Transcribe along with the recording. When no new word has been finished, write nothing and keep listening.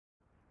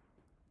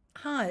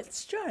Hi,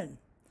 it's Joan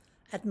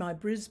at my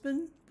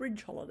Brisbane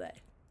bridge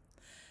holiday.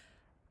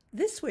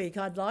 This week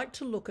I'd like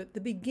to look at the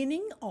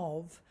beginning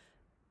of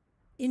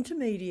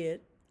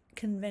intermediate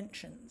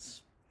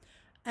conventions.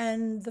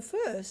 And the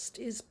first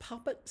is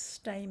puppet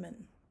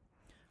Stayman.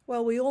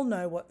 Well, we all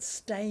know what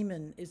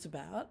Stayman is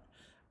about,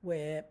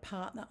 where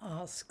partner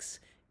asks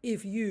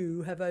if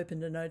you have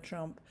opened a no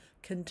trump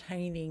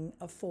containing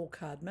a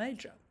 4-card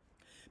major.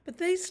 But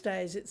these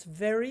days it's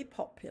very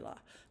popular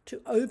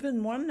to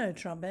open 1 no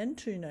trump and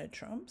 2 no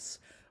trumps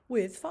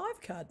with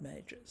 5-card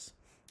majors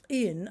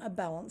in a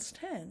balanced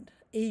hand,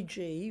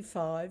 e.g.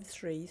 5,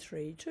 3,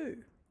 3, 2.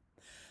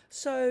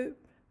 So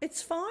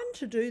it's fine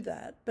to do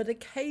that, but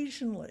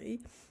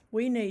occasionally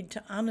we need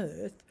to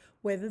unearth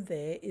whether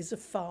there is a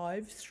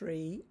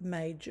 5-3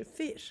 major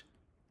fit.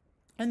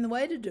 And the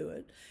way to do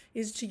it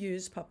is to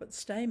use puppet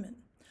Stayman.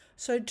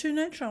 So 2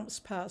 no trumps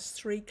past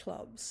 3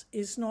 clubs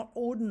is not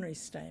ordinary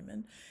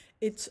Stayman,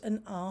 it's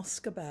an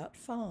ask about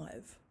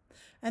 5.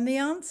 And the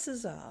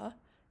answers are,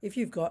 if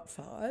you've got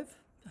 5,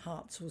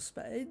 hearts or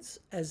spades,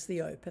 as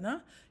the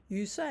opener,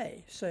 you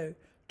say. So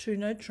 2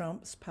 no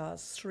trumps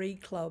past 3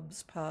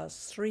 clubs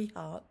past 3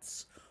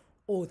 hearts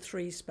or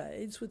 3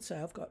 spades would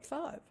say, I've got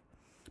 5.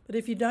 But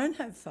if you don't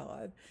have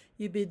 5,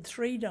 you bid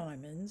 3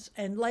 diamonds,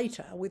 and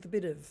later, with a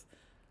bit of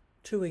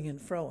toing and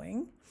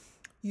froing,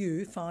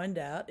 you find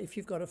out if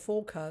you've got a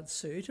 4-card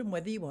suit and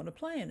whether you want to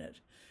play in it.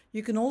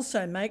 You can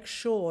also make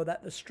sure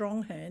that the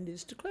strong hand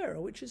is declarer,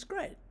 which is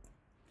great.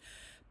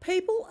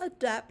 People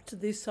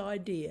adapt this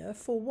idea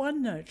for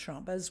 1 no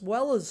trump as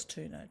well as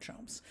 2 no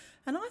trumps,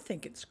 and I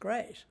think it's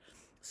great.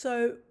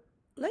 So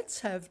let's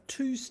have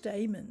 2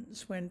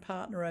 Staymans when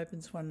partner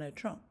opens 1 no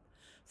trump.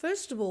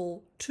 First of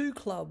all, 2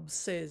 clubs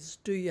says,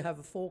 do you have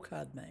a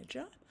 4-card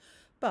major?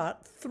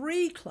 But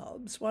 3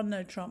 clubs, 1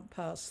 no trump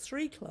past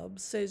 3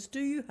 clubs, says,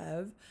 do you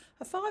have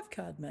a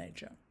 5-card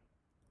major?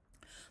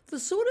 The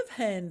sort of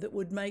hand that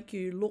would make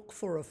you look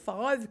for a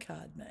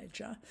 5-card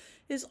major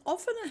is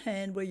often a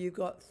hand where you've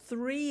got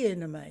 3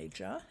 in a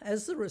major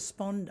as the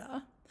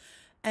responder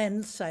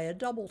and, say, a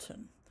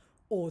doubleton,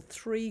 or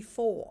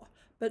 3-4,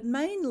 but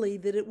mainly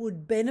that it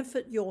would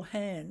benefit your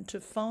hand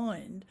to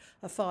find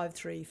a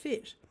 5-3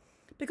 fit.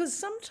 Because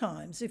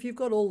sometimes, if you've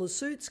got all the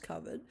suits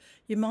covered,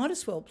 you might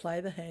as well play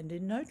the hand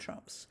in no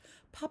trumps.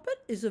 Puppet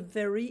is a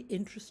very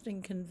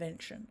interesting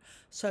convention,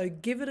 so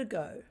give it a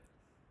go.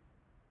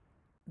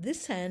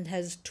 This hand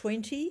has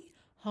 20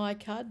 high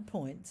card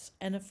points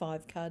and a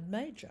 5-card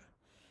major,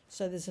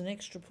 so there's an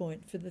extra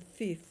point for the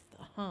 5th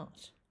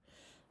heart.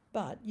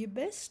 But you're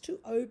best to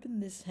open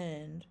this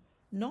hand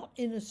not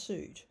in a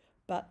suit,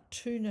 but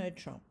 2 no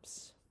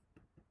trumps.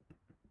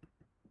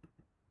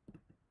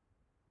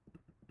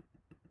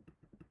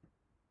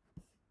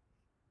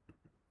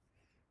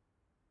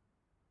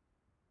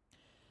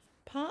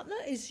 Partner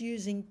is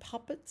using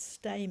puppet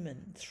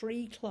Stayman,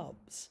 3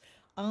 clubs,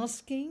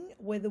 asking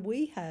whether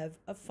we have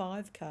a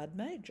 5-card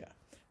major.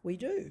 We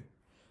do.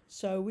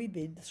 So we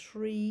bid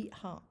 3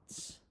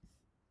 hearts.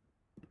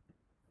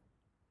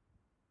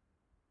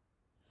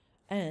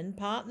 And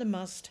partner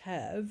must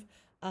have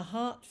a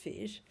heart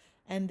fit,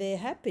 and they're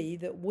happy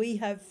that we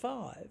have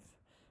 5.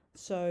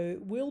 So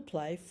we'll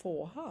play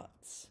 4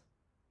 hearts.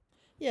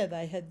 Yeah,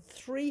 they had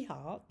 3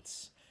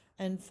 hearts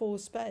and 4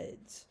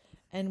 spades,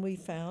 and we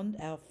found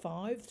our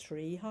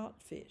 5-3 heart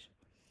fit.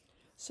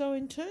 So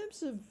in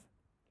terms of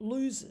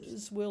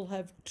losers, we'll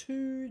have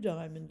 2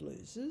 diamond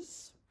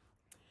losers,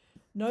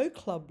 no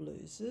club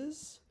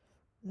losers,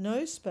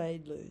 no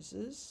spade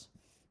losers,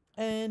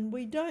 and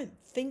we don't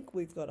think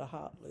we've got a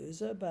heart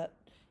loser, but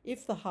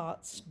if the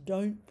hearts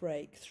don't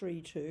break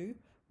 3-2,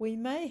 we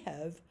may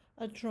have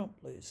a trump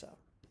loser.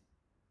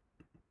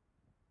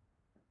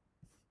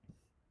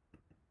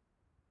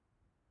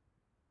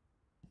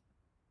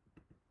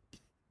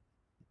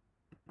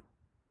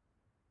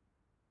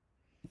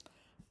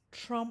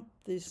 Trump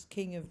this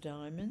king of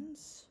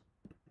diamonds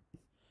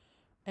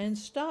and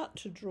start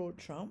to draw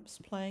trumps,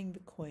 playing the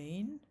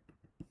queen,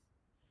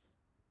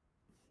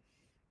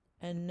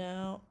 and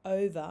now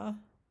over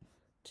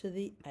to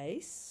the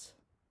ace.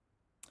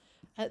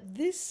 At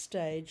this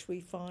stage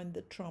we find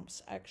that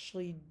trumps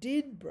actually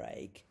did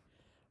break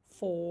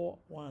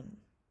 4-1.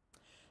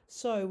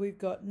 So we've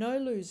got no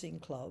losing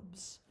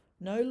clubs,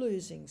 no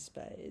losing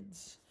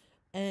spades,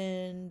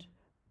 and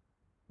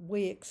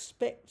we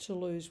expect to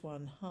lose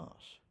 1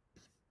 heart.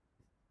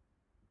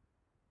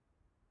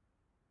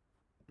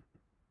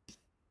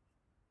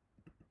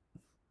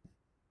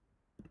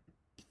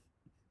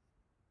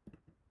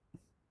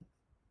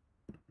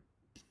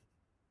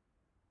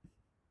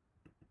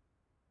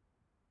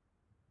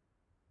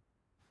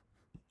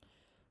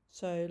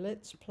 So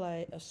let's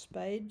play a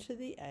spade to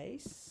the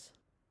ace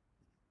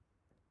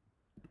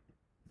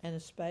and a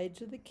spade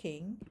to the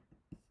king,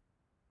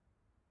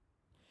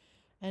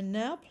 and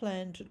now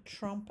plan to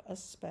trump a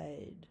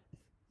spade.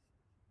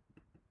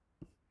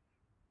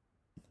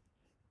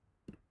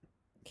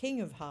 King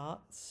of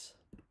hearts,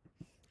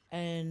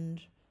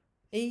 and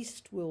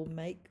East will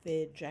make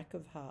their Jack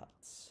of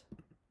hearts.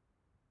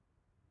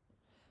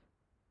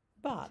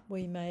 But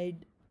we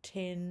made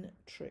 10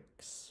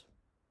 tricks.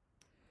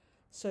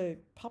 So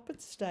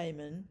Puppet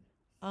Stayman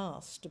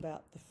asked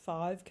about the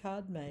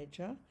 5-card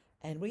major,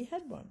 and we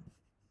had one.